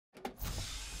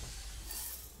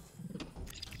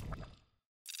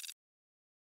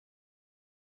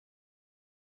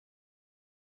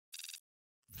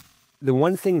the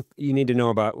one thing you need to know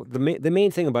about the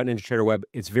main thing about NinjaTrader Web,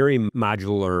 it's very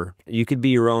modular. You could be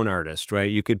your own artist, right?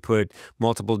 You could put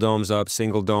multiple domes up,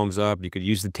 single domes up. You could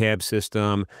use the tab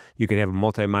system. You could have a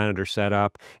multi-monitor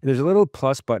setup. And there's a little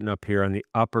plus button up here on the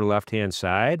upper left-hand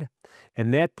side.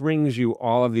 And that brings you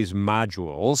all of these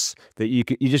modules that you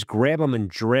just grab them and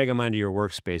drag them onto your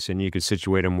workspace, and you can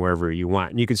situate them wherever you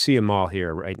want. And you can see them all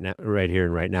here right now, right here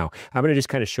and right now. I'm going to just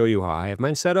kind of show you how I have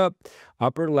mine set up.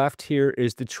 Upper left here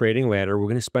is the trading ladder. We're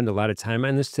going to spend a lot of time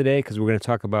on this today because we're going to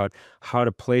talk about how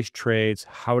to place trades,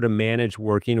 how to manage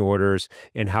working orders,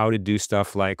 and how to do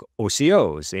stuff like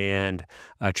OCOs and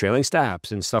trailing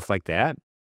stops and stuff like that.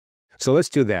 So let's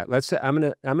do that.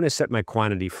 I'm gonna set my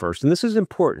quantity first. And this is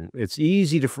important. It's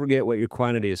easy to forget what your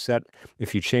quantity is set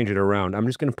if you change it around. I'm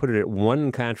just gonna put it at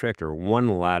one contract or one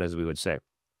lot, as we would say.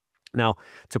 Now,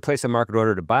 to place a market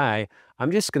order to buy,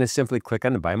 I'm just gonna simply click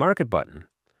on the buy market button.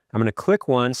 I'm gonna click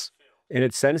once and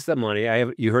it sends the money.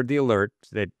 You heard the alert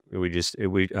that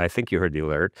I think you heard the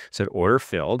alert, said order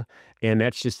filled. And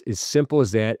that's just as simple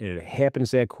as that. And it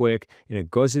happens that quick, and it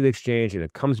goes to the exchange and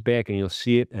it comes back, and you'll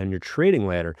see it on your trading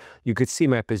ladder. You could see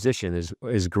my position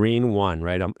is green one,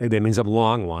 right? That means I'm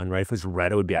long one, right? If it's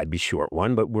red, I'd be short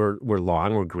one, but we're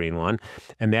long, we're green one.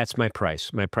 And that's my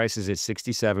price. My price is at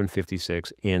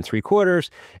 67.56 3/4.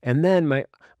 And then my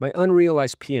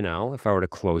unrealized P&L, if I were to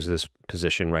close this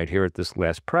position right here at this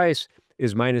last price,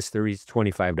 is minus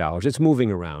 $25. It's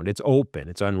moving around. It's open.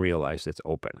 It's unrealized. It's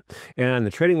open. And on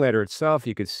the trading ladder itself,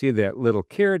 you could see that little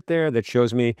caret there that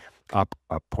shows me up,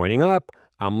 pointing up.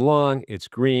 I'm long. It's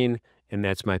green. And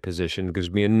that's my position. It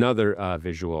gives me another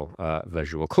visual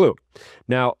clue.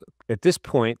 Now, at this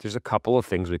point, there's a couple of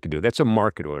things we could do. That's a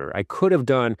market order. I could have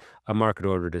done a market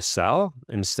order to sell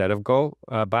instead of go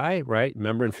buy, right?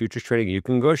 Remember, in futures trading, you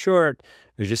can go short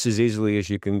just as easily as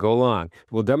you can go long.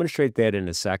 We'll demonstrate that in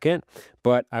a second.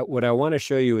 But what I want to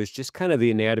show you is just kind of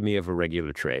the anatomy of a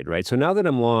regular trade, right? So now that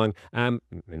I'm long, in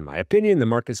my opinion, the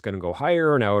market's going to go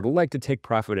higher, and I would like to take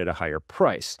profit at a higher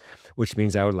price, which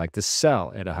means I would like to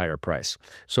sell at a higher price.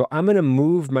 So I'm going to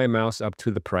move my mouse up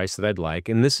to the price that I'd like.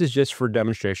 And this is just for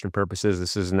demonstration purposes.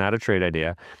 This is not a trade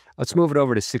idea. Let's move it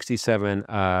over to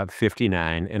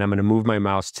 67.59, and I'm going to move my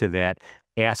mouse to that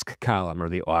ask column or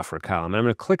the offer column. And I'm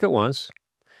going to click it once,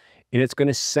 and it's going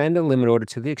to send a limit order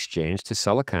to the exchange to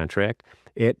sell a contract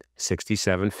at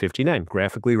 67.59,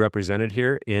 graphically represented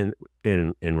here in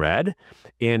red,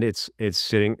 and it's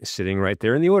sitting right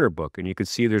there in the order book. And you can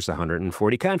see there's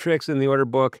 140 contracts in the order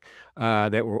book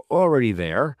that were already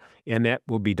there, and that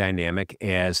will be dynamic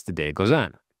as the day goes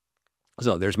on.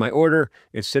 So there's my order.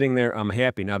 It's sitting there. I'm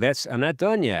happy. Now I'm not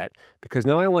done yet, because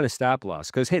now I want a stop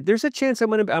loss, because, hey, there's a chance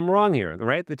I'm wrong here,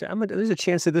 right? There's a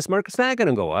chance that this market's not going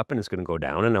to go up and it's going to go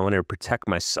down, and I want to protect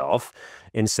myself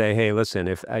and say, hey, listen,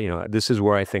 if this is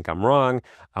where I think I'm wrong,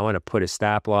 I want to put a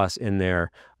stop loss in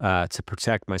there to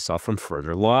protect myself from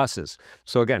further losses.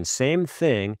 So again, same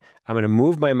thing. I'm going to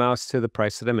move my mouse to the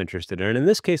price that I'm interested in. And in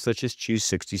this case, let's just choose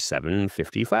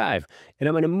 67.55. And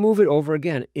I'm going to move it over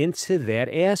again into that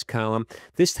ask column.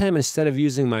 This time, instead of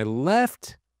using my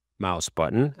left mouse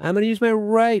button, I'm going to use my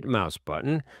right mouse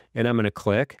button, and I'm going to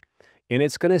click, and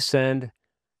it's going to send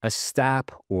a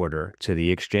stop order to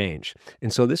the exchange.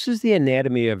 And so this is the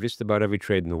anatomy of just about every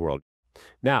trade in the world.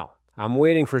 Now, I'm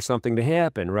waiting for something to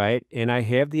happen, right? And I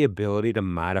have the ability to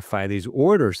modify these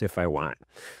orders if I want.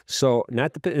 So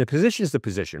the position is the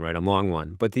position, right? I'm long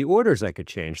one, but the orders I could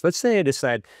change. Let's say I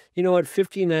decide, you know what,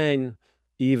 59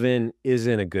 even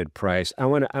isn't a good price. I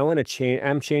want to change.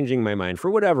 I'm changing my mind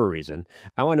for whatever reason.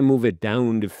 I want to move it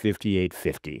down to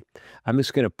 58.50. I'm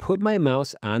just going to put my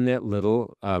mouse on that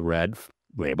little red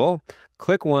label,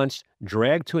 click once,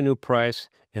 drag to a new price,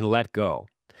 and let go.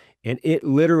 And it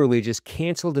literally just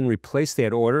canceled and replaced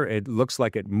that order. It looks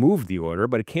like it moved the order,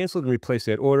 but it canceled and replaced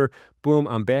that order. Boom,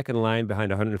 I'm back in line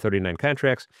behind 139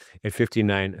 contracts at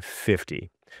 59.50.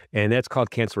 And that's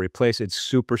called cancel replace. It's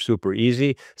super, super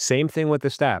easy. Same thing with the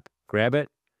stop. Grab it,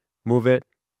 move it,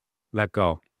 let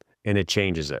go, and it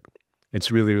changes it.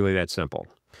 It's really, really that simple.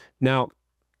 Now,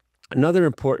 another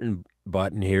important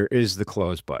button here is the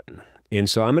close button. And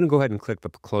so I'm going to go ahead and click the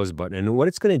close button. And what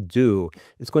it's going to do,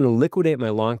 it's going to liquidate my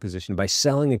long position by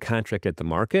selling a contract at the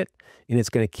market, and it's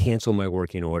going to cancel my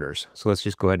working orders. So let's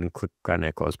just go ahead and click on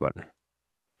that close button.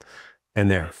 And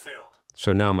there.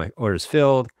 So now my order's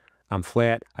filled. I'm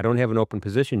flat. I don't have an open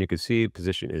position. You can see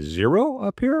position is 0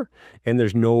 up here, and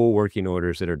there's no working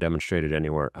orders that are demonstrated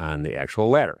anywhere on the actual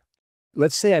ladder.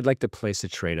 let's say I'd like to place a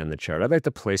trade on the chart. I'd like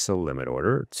to place a limit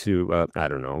order to, I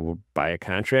don't know, we'll buy a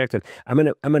contract, and I'm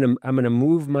gonna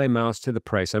move my mouse to the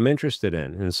price I'm interested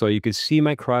in. And so you can see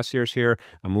my crosshairs here.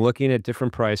 I'm looking at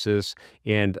different prices,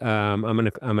 and I'm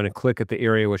gonna click at the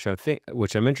area which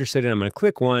I'm interested in. I'm gonna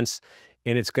click once,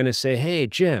 and it's gonna say, "Hey,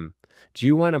 Jim, do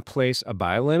you want to place a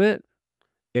buy limit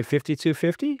at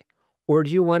 52.50, or do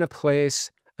you want to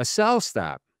place a sell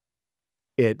stop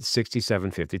at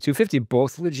 67.50, 250,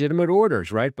 both legitimate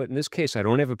orders, right? But in this case, I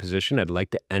don't have a position. I'd like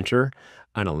to enter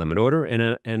on a limit order,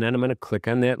 and then I'm going to click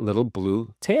on that little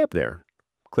blue tab there.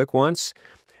 Click once,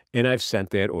 and I've sent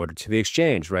that order to the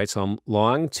exchange, right? So I'm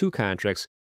long 2 contracts.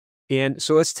 And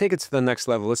so let's take it to the next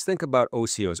level. Let's think about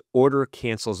OCOs, order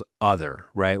cancels other,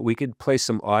 right? We could place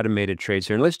some automated trades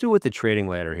here. And let's do it with the trading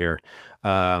ladder here.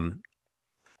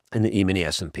 In the E-mini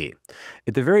S&P.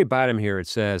 At the very bottom here, it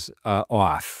says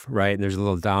off, right? And there's a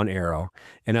little down arrow.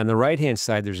 And on the right-hand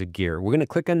side, there's a gear. We're going to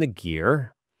click on the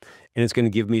gear, and it's going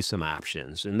to give me some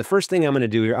options. And the first thing I'm going to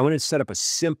do here, I'm going to set up a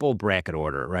simple bracket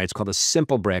order, right? It's called a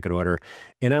simple bracket order,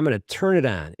 and I'm going to turn it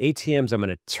on. ATMs, I'm going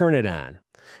to turn it on.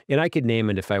 And I could name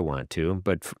it if I want to,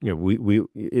 but you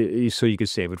know, so you could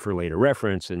save it for later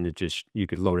reference, and you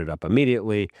could load it up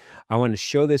immediately. I want to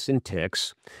show this in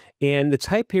ticks, and the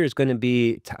type here is going to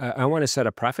be I want to set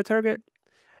a profit target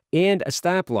and a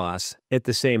stop loss at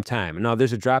the same time. Now,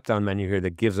 there's a drop-down menu here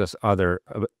that gives us other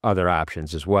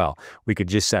options as well. We could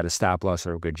just set a stop loss,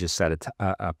 or we could just set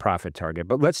a profit target.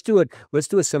 But let's do it. Let's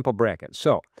do a simple bracket.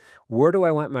 So, where do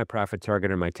I want my profit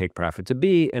target or my take profit to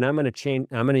be? And I'm going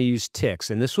to use ticks,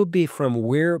 and this will be from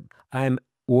where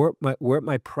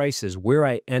my price is, where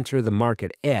I enter the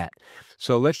market at.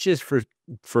 So let's just,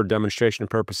 for demonstration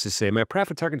purposes, say my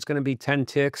profit target is going to be 10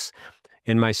 ticks,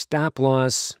 and my stop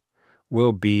loss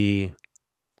will be,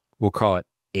 we'll call it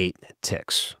 8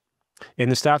 ticks. And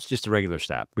the stop's just a regular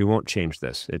stop. We won't change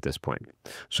this at this point.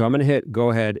 So I'm going to hit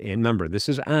go ahead, and remember, this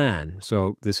is on.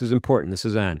 So this is important. This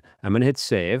is on. I'm going to hit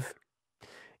save.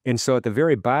 And so at the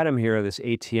very bottom here of this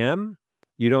ATM,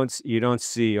 you don't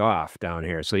see off down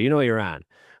here. So you know you're on.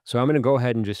 So I'm going to go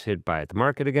ahead and just hit buy at the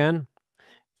market again.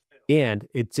 And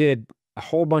it did a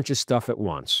whole bunch of stuff at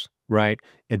once, right?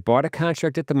 It bought a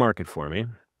contract at the market for me.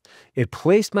 It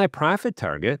placed my profit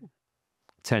target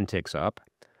 10 ticks up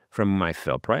from my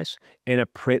fill price, and it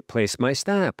placed my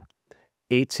stop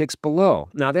 8 ticks below.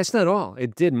 Now, that's not all.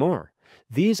 It did more.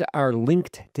 These are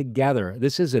linked together.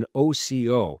 This is an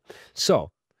OCO.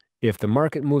 So if the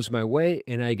market moves my way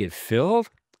and I get filled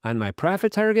on my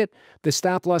profit target, the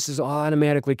stop loss is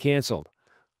automatically canceled.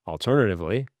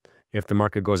 Alternatively, if the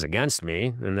market goes against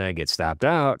me and I get stopped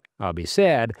out, I'll be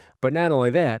sad. But not only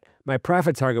that, my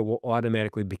profit target will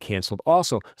automatically be canceled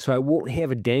also. So I won't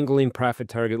have a dangling profit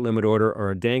target limit order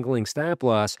or a dangling stop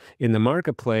loss in the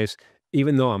marketplace,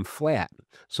 even though I'm flat.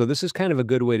 So this is kind of a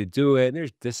good way to do it. And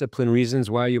there's discipline reasons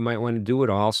why you might want to do it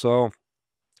also.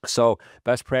 So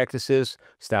best practices,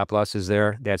 stop loss is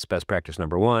there. That's best practice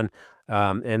number 1.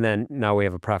 And then now we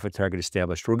have a profit target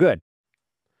established. We're good.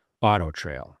 Auto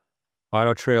trail.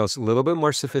 Auto trail is a little bit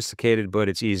more sophisticated, but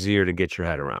it's easier to get your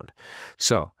head around.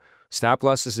 So stop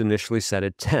loss is initially set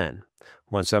at 10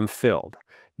 once I'm filled.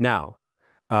 Now,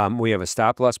 we have a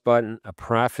stop loss button, a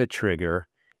profit trigger,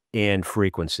 and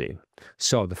frequency.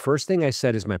 So the first thing I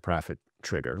set is my profit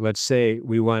trigger. Let's say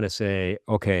we want to say,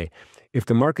 okay, if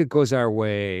the market goes our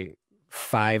way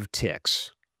 5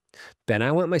 ticks, then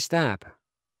I want my stop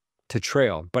to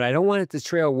trail, but I don't want it to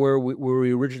trail where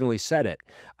we originally set it.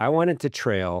 I want it to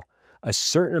trail a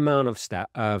certain amount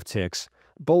of ticks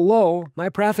below my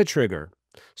profit trigger.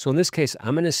 So in this case,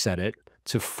 I'm going to set it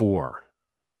to 4.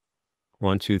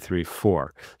 1, 2, 3,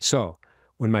 4. So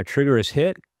when my trigger is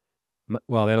hit,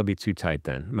 well, that'll be too tight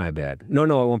then. My bad. No, it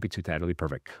won't be too tight. It'll be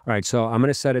perfect. All right, so I'm going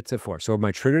to set it to 4. So if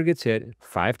my trigger gets hit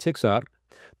 5 ticks up,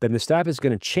 then the stop is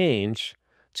going to change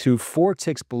to 4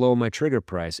 ticks below my trigger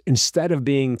price instead of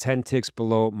being 10 ticks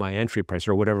below my entry price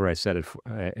or whatever I set it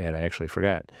at. I actually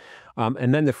forgot.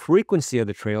 And then the frequency of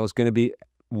the trail is going to be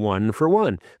 1 for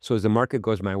 1. So as the market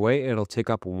goes my way, it'll tick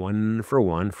up 1 for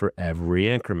 1 for every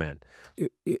increment.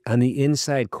 On the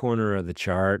inside corner of the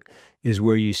chart is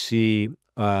where you see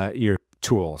your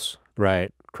tools,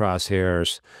 right?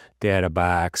 Crosshairs, data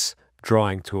box,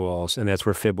 drawing tools, and that's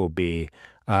where Fib will be.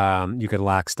 You could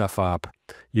lock stuff up.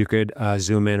 You could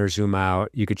zoom in or zoom out.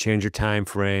 You could change your time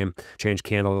frame, change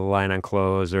candle to line on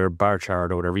close or bar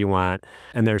chart or whatever you want.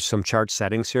 And there's some chart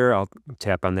settings here. I'll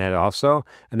tap on that also.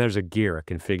 And there's a gear, a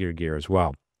configure gear as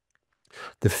well.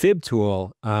 The fib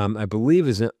tool, I believe,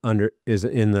 is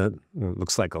in the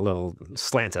looks like a little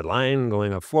slanted line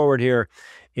going up forward here,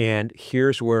 and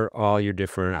here's where all your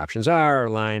different options are: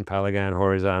 line, polygon,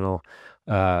 horizontal,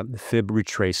 fib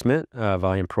retracement,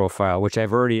 volume profile, which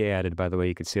I've already added. By the way,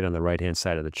 you can see it on the right-hand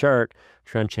side of the chart: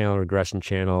 trend channel, regression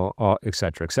channel, et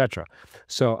cetera, et cetera.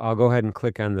 So I'll go ahead and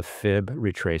click on the fib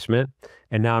retracement,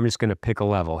 and now I'm just going to pick a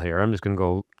level here. I'm just going to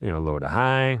go, low to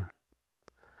high.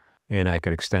 And I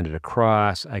could extend it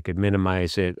across. I could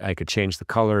minimize it. I could change the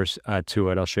colors to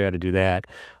it. I'll show you how to do that.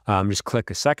 Just click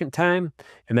a second time,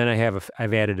 and then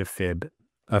I've added a fib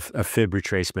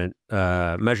retracement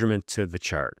measurement to the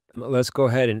chart. Let's go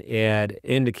ahead and add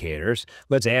indicators.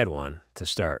 Let's add one to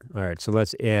start. All right, so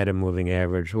let's add a moving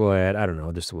average. We'll add, I don't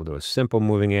know, we'll do a simple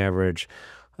moving average.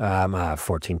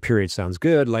 14 period sounds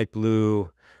good. Light blue.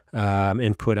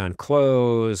 Input on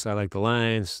close. I like the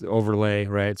lines, the overlay,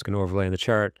 right? It's going to overlay in the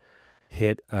chart.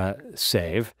 Hit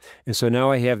save. And so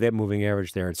now I have that moving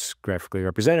average there. It's graphically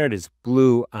represented. It's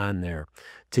blue on there.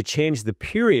 To change the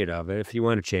period of it, if you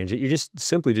want to change it, you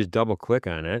simply double click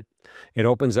on it. It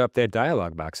opens up that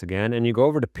dialog box again, and you go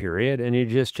over to period and you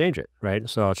just change it, right?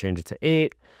 So I'll change it to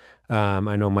 8.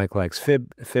 I know Mike likes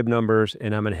fib numbers,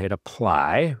 and I'm going to hit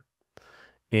apply,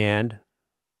 and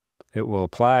it will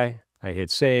apply. I hit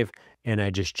save, and I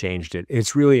just changed it.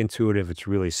 It's really intuitive. It's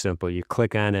really simple. You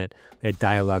click on it, that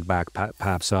dialog box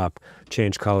pops up,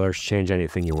 change colors, change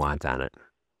anything you want on it.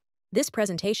 This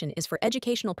presentation is for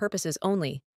educational purposes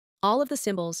only. All of the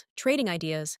symbols, trading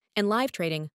ideas, and live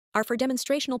trading are for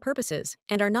demonstrational purposes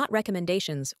and are not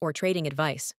recommendations or trading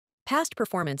advice. Past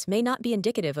performance may not be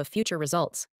indicative of future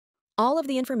results. All of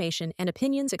the information and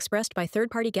opinions expressed by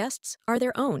third-party guests are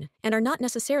their own and are not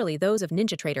necessarily those of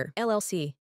NinjaTrader,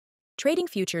 LLC. Trading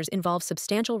futures involves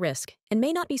substantial risk and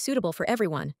may not be suitable for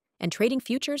everyone, and trading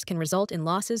futures can result in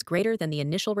losses greater than the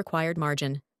initial required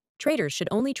margin. Traders should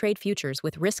only trade futures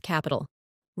with risk capital.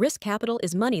 Risk capital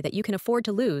is money that you can afford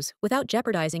to lose without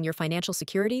jeopardizing your financial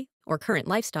security or current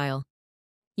lifestyle.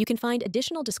 You can find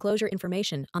additional disclosure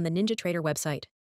information on the NinjaTrader website.